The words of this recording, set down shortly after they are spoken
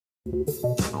This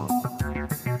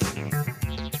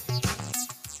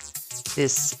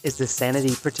is the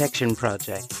Sanity Protection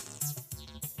Project.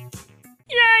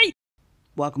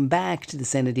 Welcome back to the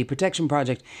Sanity Protection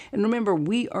Project. And remember,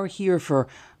 we are here for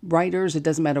writers. It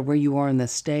doesn't matter where you are in the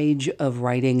stage of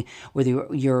writing,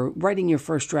 whether you're writing your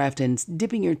first draft and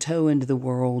dipping your toe into the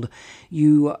world,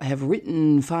 you have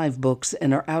written 5 books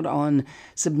and are out on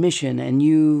submission, and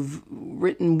you've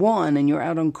written 1 and you're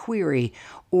out on query,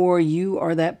 or you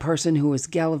are that person who is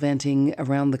gallivanting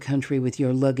around the country with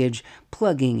your luggage,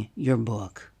 plugging your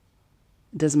book.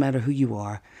 It doesn't matter who you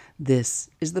are. This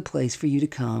is the place for you to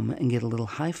come and get a little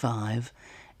high five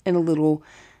and a little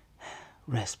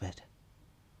respite.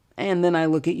 And then I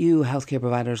look at you, healthcare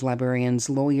providers, librarians,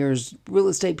 lawyers, real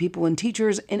estate people, and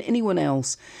teachers, and anyone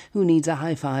else who needs a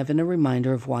high five and a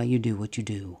reminder of why you do what you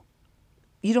do.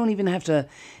 You don't even have to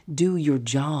do your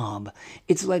job.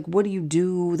 It's like, what do you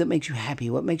do that makes you happy?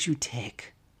 What makes you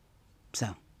tick?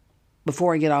 So,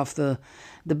 before I get off the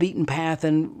beaten path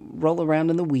and roll around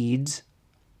in the weeds,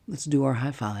 let's do our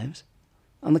high fives.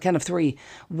 On the count of 3.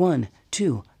 1,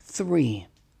 2, 3.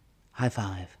 High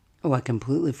five. Oh, I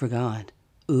completely forgot.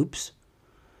 Oops.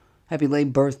 Happy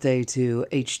late birthday to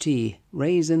HT,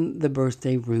 raising the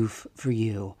birthday roof for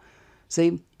you.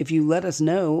 See, if you let us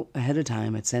know ahead of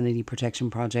time at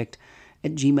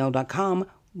sanityprotectionproject@gmail.com,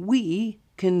 we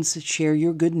can share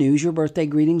your good news, your birthday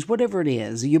greetings, whatever it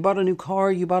is. You bought a new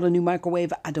car, you bought a new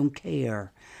microwave, I don't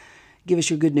care. Give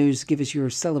us your good news, give us your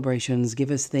celebrations,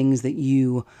 give us things that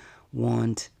you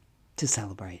want to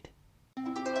celebrate.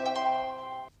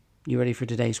 You ready for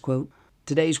today's quote?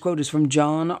 Today's quote is from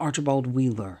John Archibald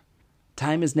Wheeler.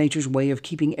 Time is nature's way of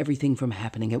keeping everything from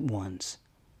happening at once.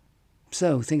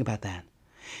 So, think about that.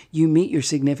 You meet your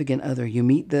significant other, you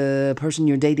meet the person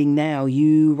you're dating now,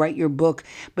 you write your book,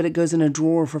 but it goes in a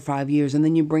drawer for 5 years, and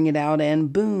then you bring it out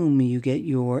and boom, you get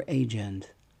your agent.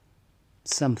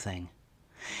 Something.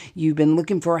 You've been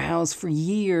looking for a house for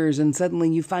years, and suddenly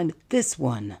you find this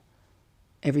one.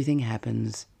 Everything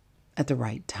happens at the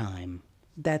right time.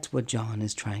 That's what John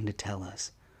is trying to tell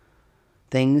us.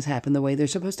 Things happen the way they're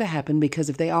supposed to happen, because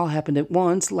if they all happened at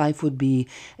once, life would be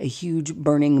a huge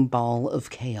burning ball of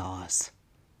chaos.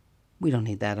 We don't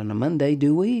need that on a Monday,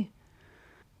 do we?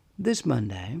 This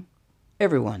Monday,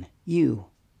 everyone, you,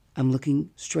 I'm looking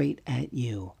straight at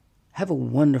you. Have a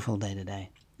wonderful day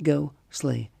today. Go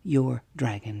slay your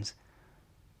dragons,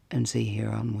 and see you here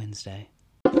on Wednesday.